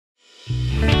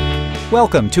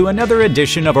Welcome to another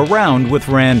edition of Around with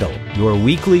Randall, your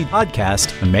weekly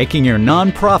podcast on making your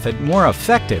nonprofit more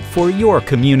effective for your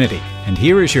community. And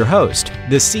here is your host,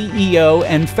 the CEO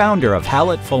and founder of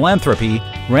Hallett Philanthropy,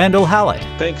 Randall Hallett.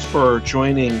 Thanks for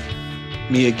joining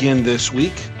me again this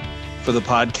week for the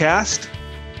podcast.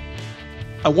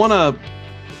 I want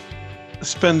to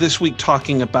spend this week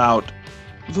talking about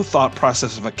the thought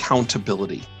process of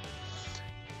accountability.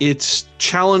 It's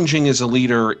challenging as a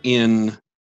leader in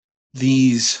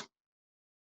these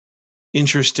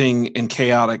interesting and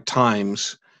chaotic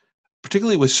times,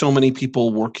 particularly with so many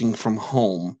people working from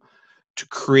home, to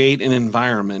create an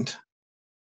environment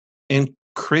and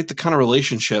create the kind of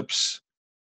relationships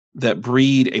that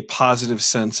breed a positive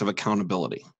sense of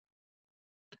accountability.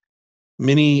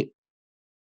 Many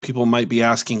people might be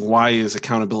asking, why is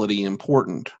accountability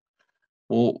important?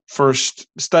 Well, first,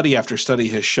 study after study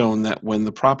has shown that when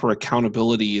the proper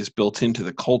accountability is built into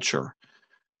the culture,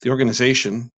 the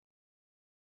organization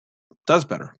does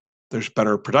better. There's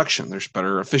better production, there's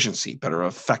better efficiency, better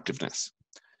effectiveness.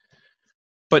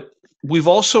 But we've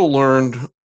also learned,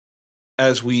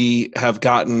 as we have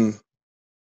gotten,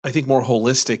 I think, more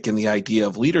holistic in the idea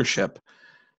of leadership,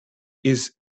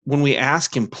 is when we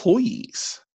ask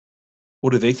employees, what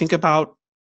do they think about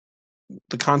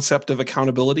the concept of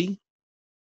accountability?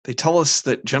 They tell us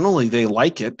that generally they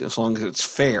like it as long as it's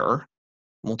fair.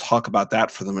 We'll talk about that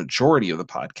for the majority of the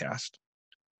podcast,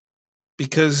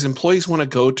 because employees want to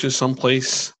go to some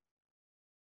place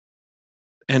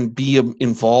and be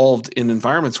involved in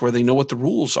environments where they know what the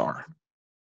rules are,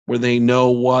 where they know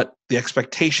what the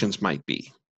expectations might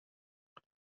be.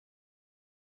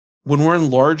 When we're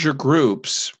in larger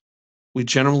groups, we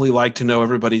generally like to know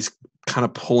everybody's kind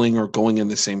of pulling or going in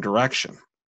the same direction.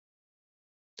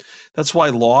 That's why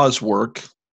laws work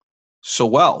so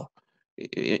well.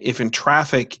 If in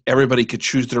traffic everybody could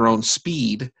choose their own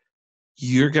speed,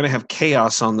 you're going to have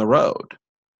chaos on the road.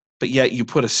 But yet you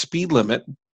put a speed limit,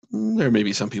 there may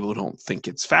be some people who don't think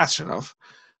it's fast enough,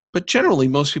 but generally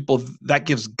most people, that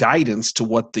gives guidance to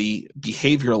what the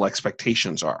behavioral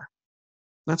expectations are.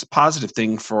 That's a positive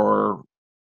thing for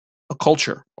a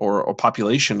culture or a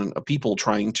population of people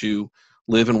trying to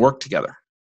live and work together.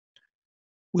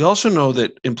 We also know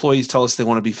that employees tell us they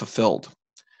want to be fulfilled,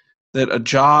 that a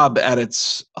job at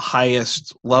its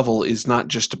highest level is not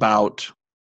just about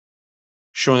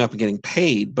showing up and getting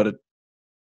paid, but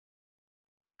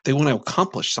they want to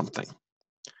accomplish something.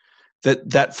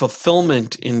 That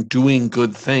fulfillment in doing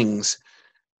good things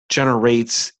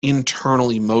generates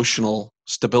internal emotional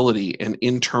stability and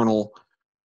internal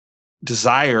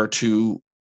desire to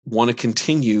want to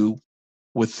continue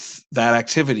with that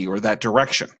activity or that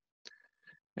direction.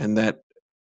 And that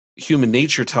human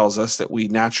nature tells us that we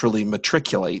naturally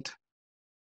matriculate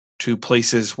to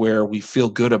places where we feel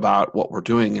good about what we're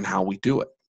doing and how we do it.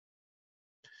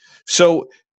 So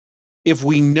if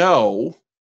we know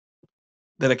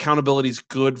that accountability is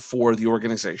good for the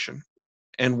organization,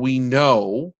 and we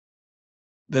know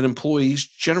that employees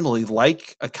generally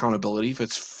like accountability if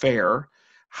it's fair,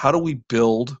 how do we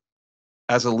build,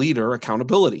 as a leader,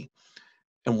 accountability?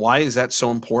 And why is that so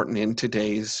important in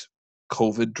today's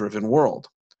COVID-driven world?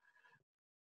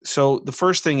 So the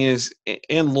first thing is,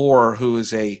 Anne Lohr, who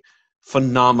is a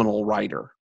phenomenal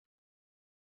writer,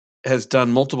 has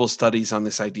done multiple studies on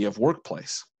this idea of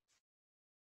workplace.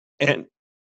 And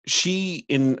she,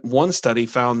 in one study,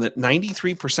 found that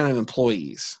 93% of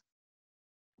employees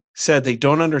said they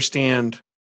don't understand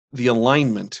the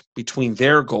alignment between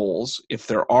their goals, if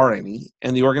there are any,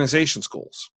 and the organization's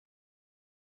goals.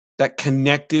 That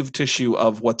connective tissue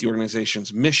of what the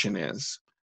organization's mission is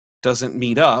doesn't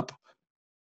meet up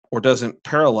or doesn't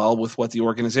parallel with what the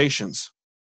organization's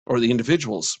or the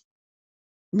individual's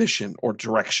mission or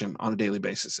direction on a daily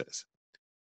basis is.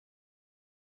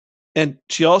 And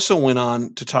she also went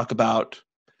on to talk about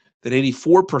that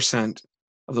 84%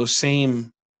 of those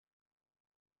same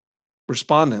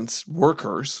respondents,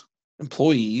 workers,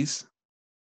 employees,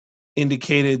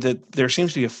 indicated that there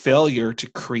seems to be a failure to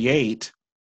create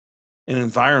an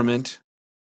environment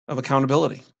of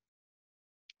accountability.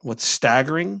 What's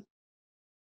staggering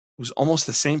was almost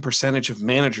the same percentage of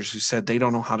managers who said they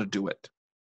don't know how to do it.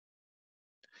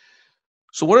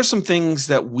 So what are some things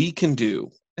that we can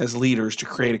do as leaders to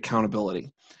create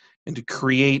accountability and to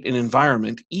create an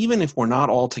environment, even if we're not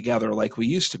all together like we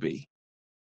used to be,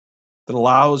 that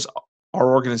allows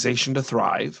our organization to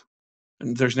thrive?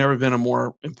 And there's never been a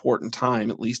more important time,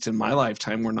 at least in my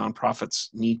lifetime, where nonprofits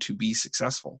need to be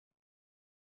successful.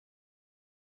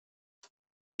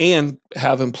 And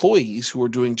have employees who are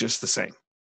doing just the same.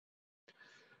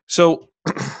 So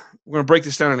we're going to break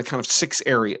this down into kind of 6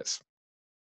 areas.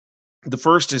 The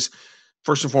first is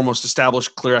First and foremost, establish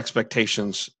clear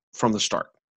expectations from the start.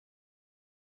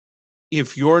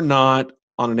 If you're not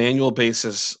on an annual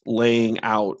basis laying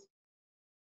out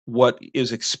what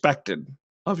is expected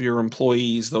of your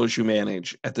employees, those you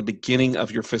manage, at the beginning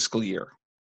of your fiscal year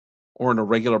or in a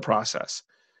regular process,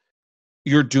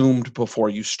 you're doomed before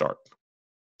you start.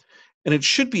 And it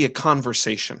should be a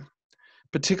conversation,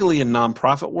 particularly in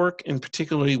nonprofit work and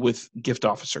particularly with gift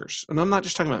officers. And I'm not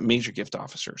just talking about major gift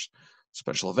officers,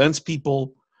 special events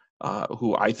people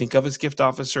who I think of as gift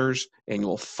officers,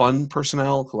 annual fund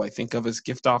personnel who I think of as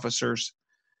gift officers,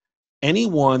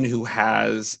 anyone who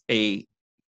has a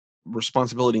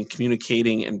responsibility in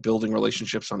communicating and building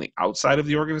relationships on the outside of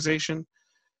the organization.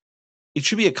 It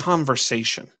should be a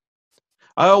conversation.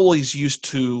 I always used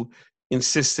to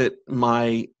insist that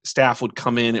my staff would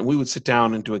come in and we would sit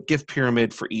down and do a gift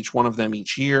pyramid for each one of them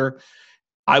each year.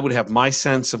 I would have my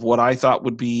sense of what I thought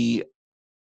would be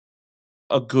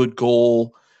a good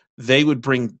goal. They would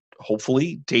bring,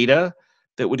 hopefully, data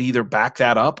that would either back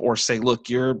that up or say, look,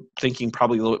 you're thinking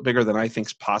probably a little bit bigger than I think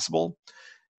is possible.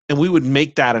 And we would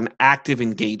make that an active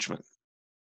engagement.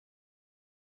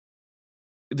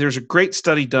 There's a great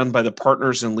study done by the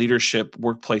Partners in Leadership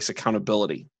Workplace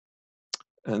Accountability.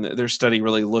 And their study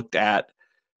really looked at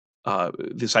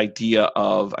this idea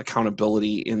of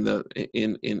accountability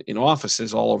in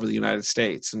offices all over the United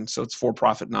States. And so it's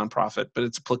for-profit, nonprofit, but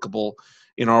it's applicable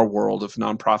in our world of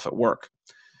nonprofit work.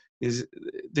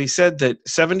 They said that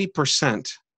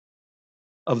 70%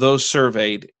 of those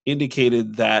surveyed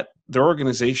indicated that their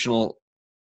organizational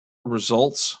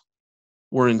results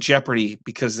were in jeopardy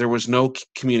because there was no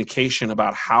communication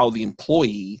about how the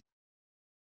employee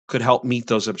could help meet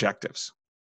those objectives,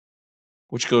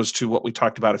 which goes to what we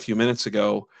talked about a few minutes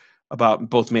ago about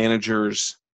both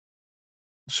managers,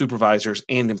 supervisors,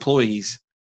 and employees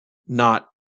not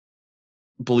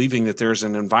believing that there's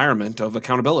an environment of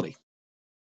accountability.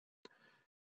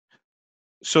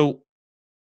 So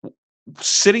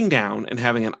sitting down and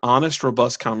having an honest,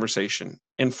 robust conversation,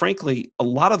 and frankly, a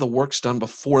lot of the work's done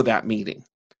before that meeting.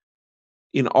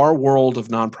 In our world of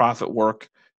nonprofit work,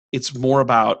 it's more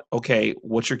about, okay,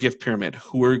 what's your gift pyramid?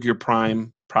 Who are your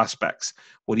prime prospects?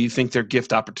 What do you think their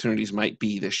gift opportunities might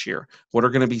be this year? What are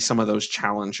going to be some of those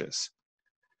challenges?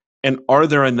 And are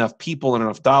there enough people and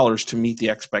enough dollars to meet the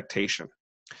expectation?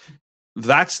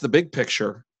 That's the big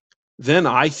picture. Then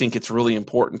I think it's really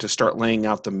important to start laying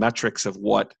out the metrics of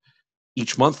what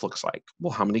each month looks like.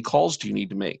 Well, how many calls do you need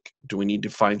to make? Do we need to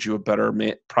find you a better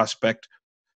prospect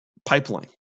pipeline?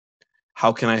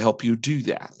 How can I help you do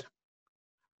that?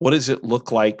 What does it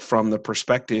look like from the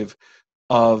perspective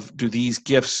of, do these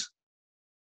gifts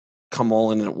come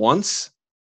all in at once?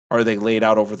 Are they laid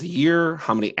out over the year?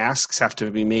 How many asks have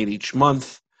to be made each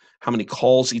month? How many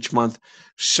calls each month?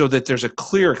 So that there's a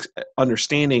clear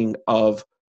understanding of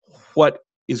what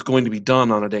is going to be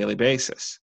done on a daily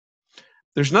basis.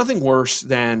 There's nothing worse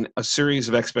than a series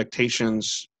of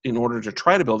expectations in order to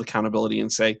try to build accountability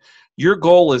and say, your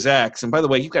goal is X, and by the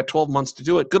way, you've got 12 months to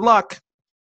do it. Good luck.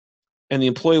 And the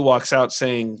employee walks out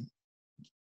saying,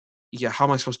 yeah, how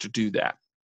am I supposed to do that?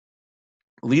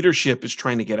 Leadership is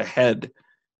trying to get ahead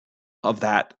of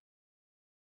that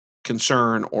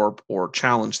concern or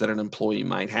challenge that an employee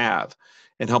might have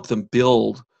and help them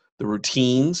build the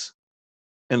routines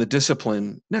and the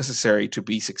discipline necessary to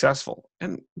be successful,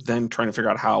 and then trying to figure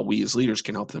out how we as leaders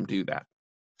can help them do that.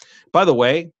 By the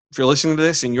way, if you're listening to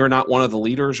this and you're not one of the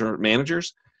leaders or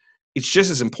managers, it's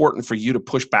just as important for you to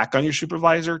push back on your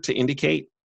supervisor to indicate,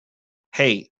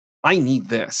 hey, I need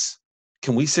this.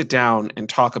 Can we sit down and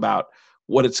talk about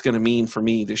what it's going to mean for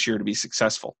me this year to be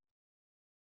successful?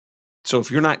 So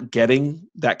if you're not getting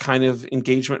that kind of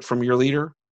engagement from your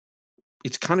leader,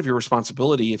 it's kind of your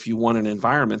responsibility, if you want an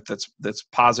environment that's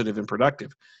positive and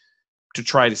productive, to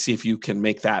try to see if you can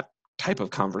make that type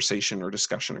of conversation or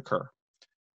discussion occur.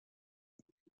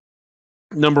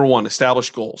 Number one, establish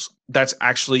goals. That's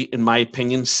actually, in my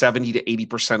opinion, 70 to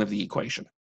 80% of the equation.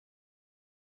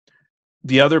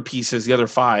 The other pieces, the other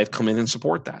 5, come in and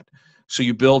support that. So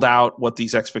you build out what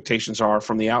these expectations are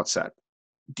from the outset.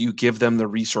 Do you give them the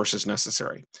resources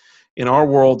necessary? In our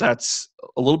world, that's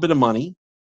a little bit of money.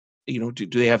 Do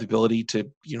they have the ability to,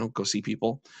 go see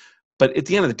people? But at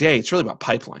the end of the day, it's really about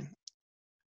pipeline.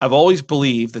 I've always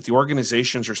believed that the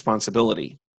organization's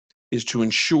responsibility is to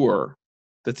ensure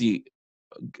that the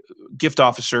gift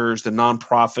officers, the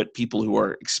nonprofit people who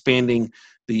are expanding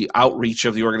the outreach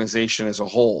of the organization as a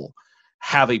whole,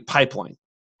 have a pipeline.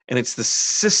 And it's the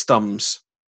systems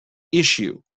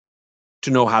issue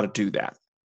to know how to do that.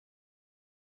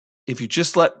 If you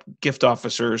just let gift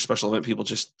officers, special event people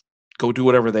just go do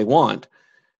whatever they want,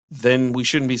 then we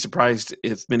shouldn't be surprised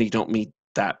if many don't meet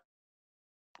that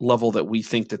level that we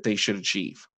think that they should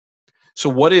achieve. So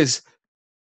what is,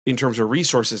 in terms of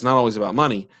resources, not always about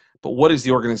money, but what is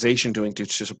the organization doing to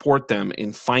support them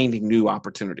in finding new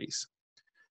opportunities?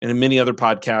 And in many other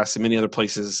podcasts and many other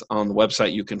places on the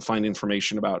website, you can find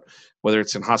information about whether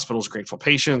it's in hospitals, grateful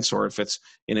patients, or if it's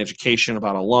in education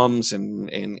about alums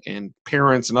and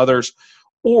parents and others,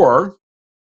 or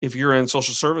if you're in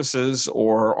social services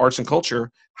or arts and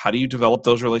culture, how do you develop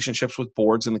those relationships with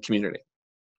boards in the community?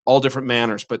 All different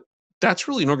manners, but that's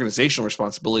really an organizational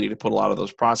responsibility to put a lot of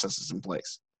those processes in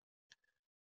place.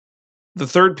 The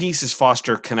third piece is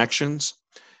foster connections.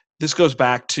 This goes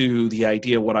back to the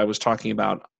idea of what I was talking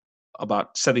about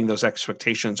setting those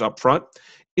expectations up front,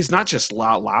 is not just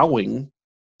allowing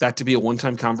that to be a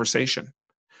one-time conversation.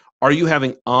 Are you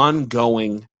having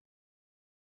ongoing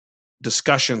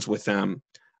discussions with them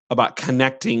about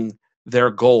connecting their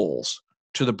goals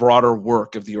to the broader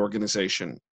work of the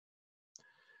organization?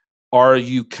 Are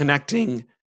you connecting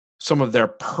some of their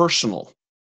personal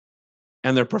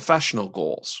and their professional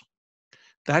goals?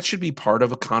 That should be part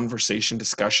of a conversation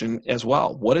discussion as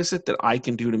well. What is it that I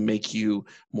can do to make you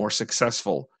more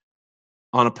successful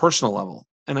on a personal level?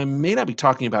 And I may not be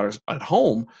talking about it at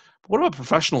home, but what about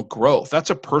professional growth?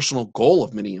 That's a personal goal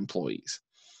of many employees.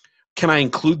 Can I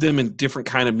include them in different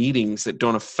kind of meetings that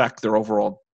don't affect their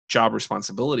overall job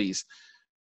responsibilities,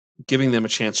 giving them a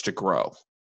chance to grow?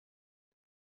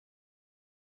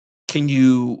 Can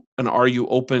you, and are you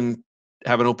open,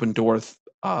 have an open door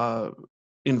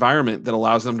environment that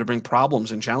allows them to bring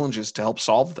problems and challenges to help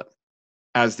solve them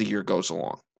as the year goes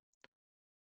along?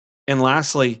 And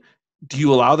lastly, do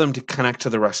you allow them to connect to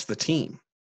the rest of the team?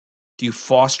 Do you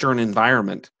foster an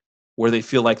environment where they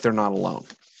feel like they're not alone?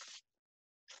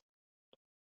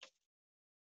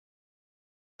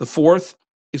 The fourth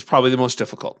is probably the most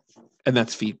difficult, and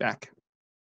that's feedback.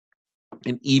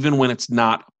 And even when it's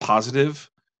not positive,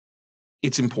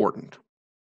 it's important.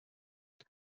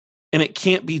 And it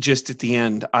can't be just at the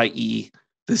end, i.e.,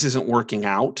 this isn't working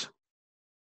out,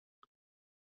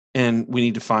 and we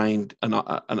need to find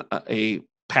a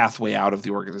pathway out of the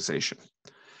organization.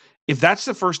 If that's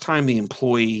the first time the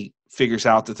employee figures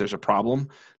out that there's a problem,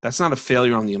 that's not a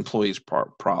failure on the employee's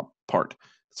part.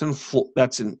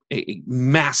 That's a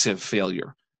massive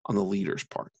failure on the leader's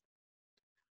part.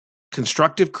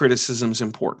 Constructive criticism is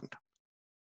important.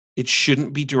 It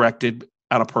shouldn't be directed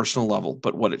at a personal level,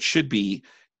 but what it should be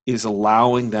is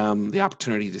allowing them the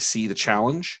opportunity to see the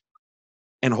challenge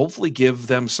and hopefully give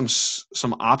them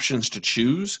some options to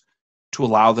choose to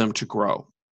allow them to grow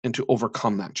and to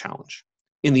overcome that challenge.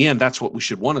 In the end, that's what we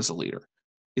should want as a leader,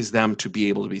 is them to be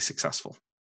able to be successful.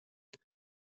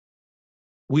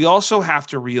 We also have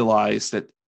to realize that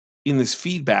in this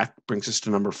feedback, brings us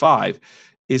to number 5,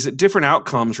 is that different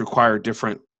outcomes require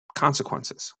different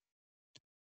consequences.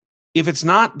 If it's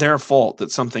not their fault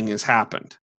that something has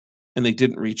happened and they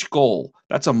didn't reach goal,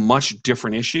 that's a much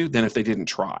different issue than if they didn't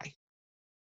try.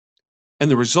 And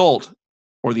the result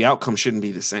or the outcome shouldn't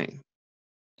be the same.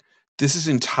 This is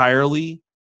entirely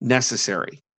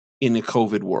necessary in the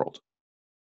COVID world.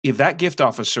 If that gift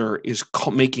officer is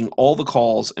making all the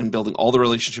calls and building all the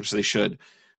relationships they should,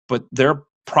 but their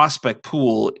prospect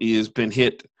pool is been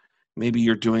hit, maybe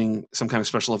you're doing some kind of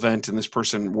special event and this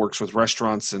person works with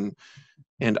restaurants and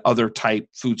other type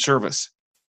food service.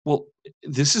 Well,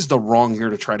 this is the wrong year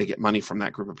to try to get money from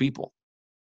that group of people.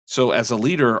 So as a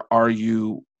leader, are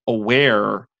you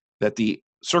aware that the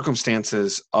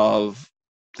circumstances of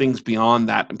things beyond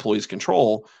that employee's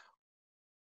control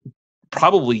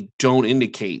probably don't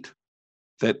indicate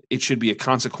that it should be a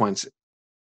consequence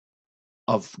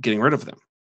of getting rid of them?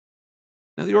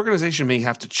 Now, the organization may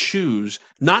have to choose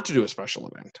not to do a special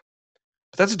event,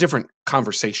 but that's a different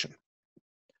conversation.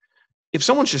 If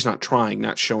someone's just not trying,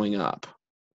 not showing up,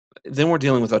 then we're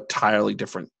dealing with a entirely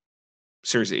different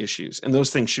series of issues. And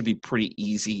those things should be pretty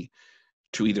easy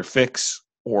to either fix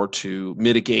or to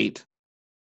mitigate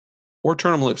or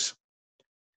turn them loose.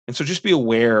 And so just be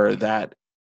aware that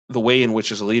the way in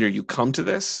which as a leader you come to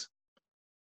this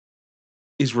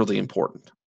is really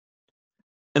important.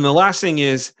 And the last thing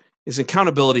is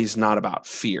accountability is not about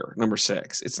fear. Number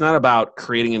 6, it's not about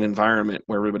creating an environment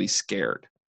where everybody's scared.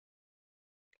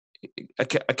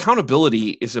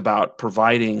 Accountability is about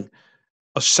providing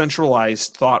a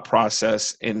centralized thought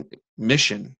process and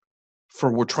mission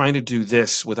for we're trying to do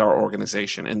this with our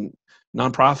organization. And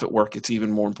nonprofit work, it's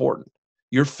even more important.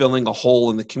 You're filling a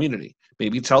hole in the community.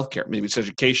 Maybe it's healthcare, maybe it's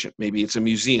education, maybe it's a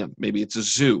museum, maybe it's a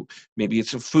zoo, maybe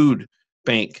it's a food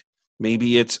bank,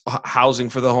 maybe it's housing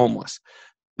for the homeless.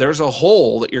 There's a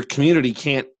hole that your community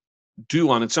can't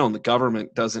do on its own, the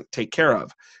government doesn't take care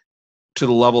of. to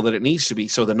the level that it needs to be.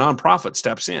 So the nonprofit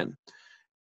steps in.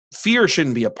 Fear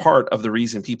shouldn't be a part of the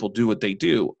reason people do what they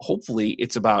do. Hopefully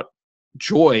it's about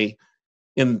joy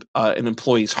in an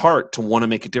employee's heart to want to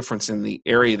make a difference in the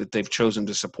area that they've chosen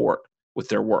to support with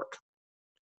their work.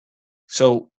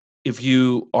 So if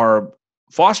you are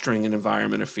fostering an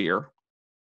environment of fear,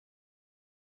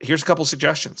 here's a couple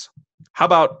suggestions. How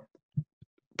about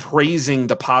praising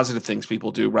the positive things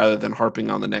people do rather than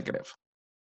harping on the negative?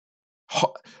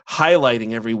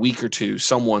 Highlighting every week or two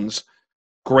someone's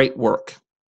great work.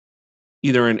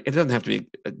 It doesn't have to be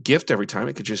a gift every time.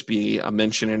 It could just be a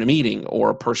mention in a meeting or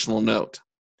a personal note.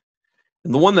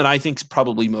 And the one that I think is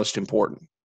probably most important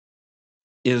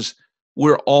is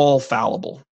we're all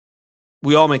fallible.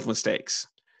 We all make mistakes.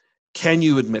 Can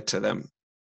you admit to them?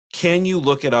 Can you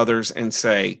look at others and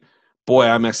say, boy,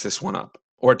 I messed this one up,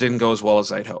 or it didn't go as well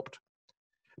as I'd hoped?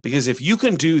 Because if you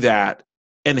can do that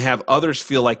and have others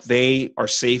feel like they are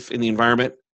safe in the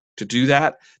environment to do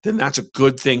that, then that's a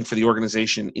good thing for the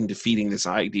organization in defeating this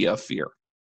idea of fear.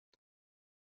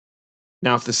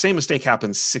 Now, if the same mistake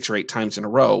happens 6 or 8 times in a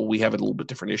row, we have a little bit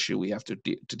different issue we have to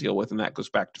deal with, and that goes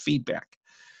back to feedback.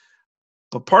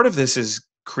 But part of this is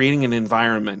creating an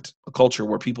environment, a culture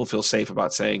where people feel safe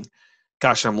about saying,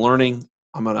 gosh, I'm learning.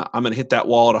 I'm gonna hit that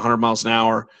wall at 100 miles an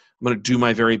hour. I'm gonna do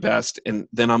my very best, and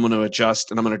then I'm gonna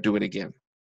adjust, and I'm gonna do it again.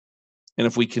 And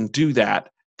if we can do that,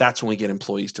 that's when we get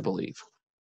employees to believe.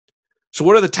 So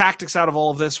what are the tactics out of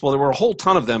all of this? Well, there were a whole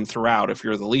ton of them throughout if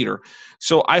you're the leader.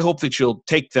 So I hope that you'll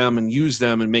take them and use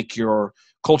them and make your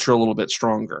culture a little bit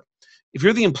stronger. If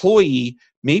you're the employee,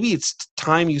 maybe it's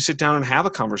time you sit down and have a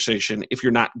conversation if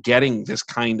you're not getting this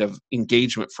kind of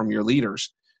engagement from your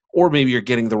leaders, or maybe you're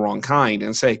getting the wrong kind,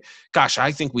 and say, gosh,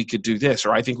 I think we could do this,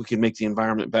 or I think we could make the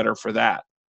environment better for that.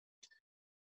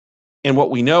 And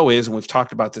what we know is, and we've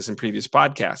talked about this in previous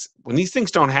podcasts, when these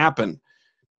things don't happen,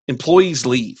 employees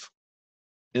leave.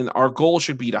 And our goal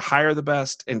should be to hire the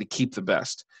best and to keep the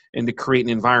best and to create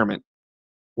an environment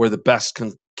where the best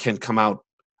can come out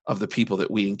of the people that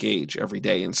we engage every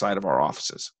day inside of our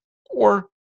offices or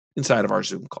inside of our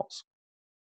Zoom calls.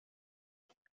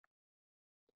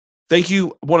 Thank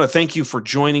you. I want to thank you for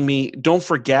joining me. Don't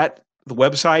forget, the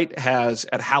website has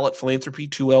at Hallett Philanthropy,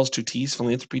 2 L's, 2 T's,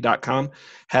 philanthropy.com,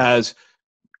 has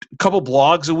a couple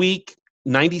blogs a week,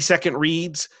 90-second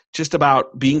reads, just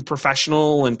about being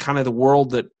professional and kind of the world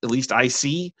that at least I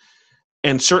see.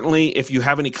 And certainly if you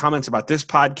have any comments about this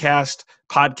podcast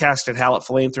at Hallett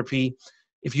Philanthropy,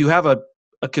 if you have a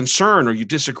concern or you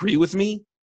disagree with me,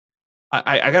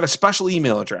 I got a special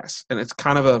email address, and it's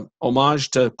kind of a homage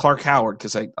to Clark Howard,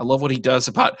 because I love what he does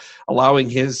about allowing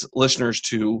his listeners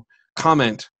to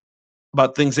comment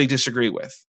about things they disagree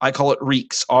with. I call it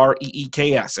Reeks,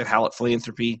 R-E-E-K-S, at Hallett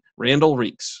Philanthropy, Randall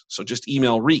Reeks. So just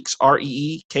email Reeks,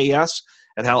 R-E-E-K-S,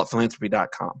 at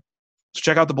hallettphilanthropy.com. So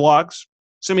check out the blogs,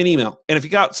 send me an email. And if you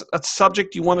got a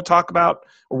subject you want to talk about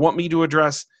or want me to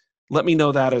address, let me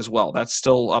know that as well. That's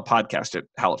still a podcast at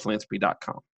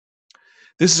hallettphilanthropy.com.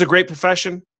 This is a great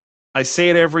profession. I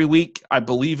say it every week. I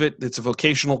believe it. It's a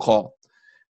vocational call.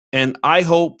 And I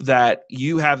hope that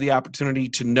you have the opportunity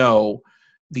to know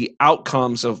the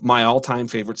outcomes of my all-time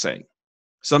favorite saying.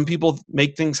 Some people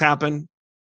make things happen.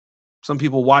 Some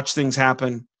people watch things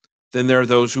happen. Then there are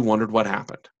those who wondered what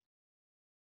happened.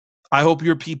 I hope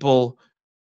your people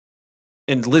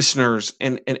and listeners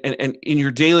and in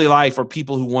your daily life are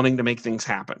people who wanting to make things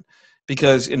happen.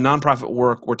 Because in nonprofit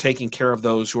work, we're taking care of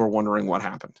those who are wondering what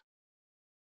happened.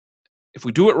 If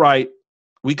we do it right,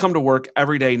 we come to work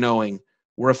every day knowing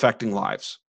we're affecting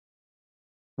lives.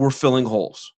 We're filling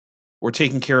holes. We're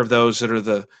taking care of those that are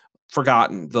the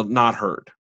forgotten, the not heard.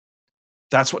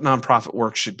 That's what nonprofit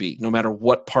work should be, no matter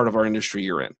what part of our industry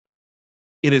you're in.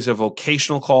 It is a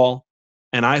vocational call,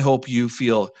 and I hope you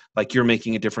feel like you're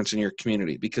making a difference in your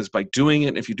community, because by doing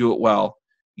it, if you do it well,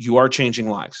 you are changing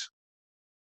lives.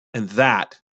 And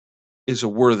that is a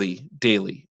worthy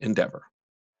daily endeavor.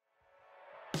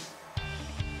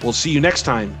 We'll see you next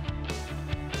time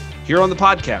here on the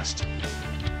podcast,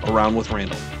 Around with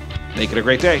Randall. Make it a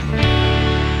great day.